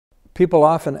People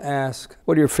often ask,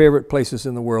 what are your favorite places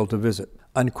in the world to visit?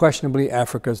 Unquestionably,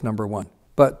 Africa is #1.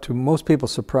 But to most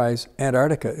people's surprise,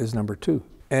 Antarctica is #2.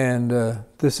 And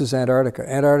this is Antarctica.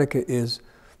 Antarctica is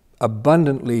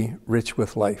abundantly rich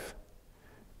with life.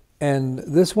 And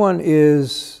this one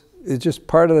is just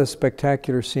part of the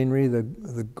spectacular scenery, the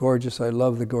gorgeous, I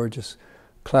love the gorgeous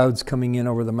clouds coming in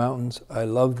over the mountains. I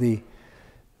love the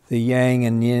yang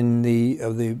and yin,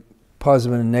 of the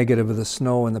positive and negative of the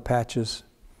snow and the patches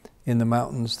in the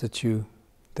mountains that you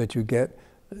get.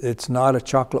 It's not a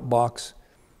chocolate box,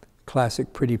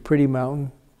 classic pretty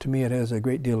mountain. To me, it has a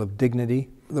great deal of dignity.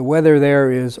 The weather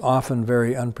there is often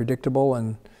very unpredictable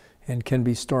and can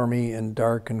be stormy and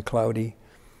dark and cloudy.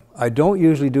 I don't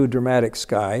usually do dramatic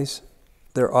skies.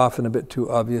 They're often a bit too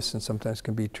obvious and sometimes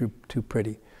can be too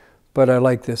pretty. But I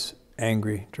like this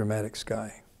angry, dramatic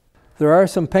sky. There are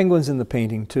some penguins in the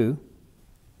painting too.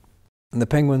 And the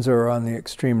penguins are on the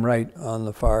extreme right on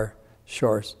the far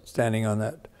shore, standing on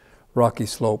that rocky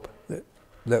slope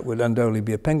that would undoubtedly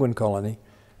be a penguin colony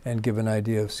and give an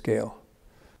idea of scale.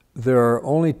 There are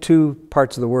only 2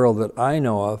 parts of the world that I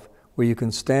know of where you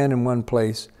can stand in one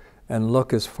place and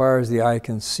look as far as the eye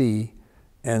can see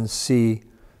and see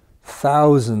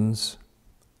thousands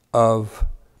of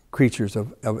creatures,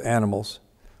 of animals,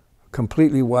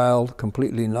 completely wild,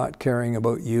 completely not caring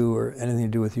about you or anything to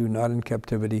do with you, not in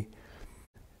captivity.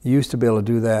 You used to be able to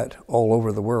do that all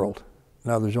over the world.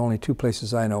 Now there's only 2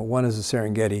 places I know. One is the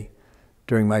Serengeti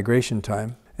during migration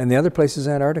time, and the other place is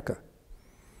Antarctica.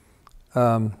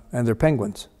 And they're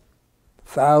penguins.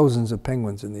 Thousands of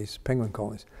penguins in these penguin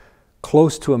colonies.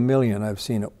 Close to 1 million I've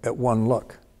seen at one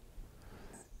look.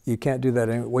 You can't do that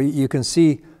anywhere. Well, you can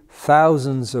see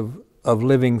thousands of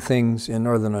living things in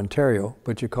northern Ontario,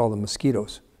 but you call them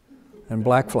mosquitoes and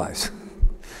black flies.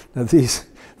 Now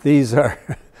these are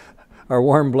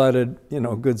warm-blooded,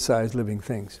 good-sized living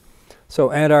things.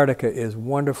 So Antarctica is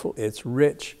wonderful. It's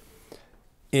rich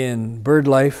in bird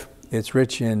life. It's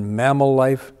rich in mammal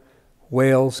life,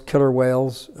 whales, killer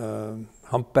whales,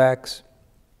 humpbacks,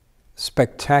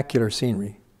 spectacular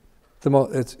scenery.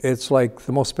 It's like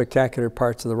the most spectacular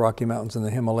parts of the Rocky Mountains and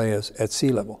the Himalayas at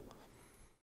sea level.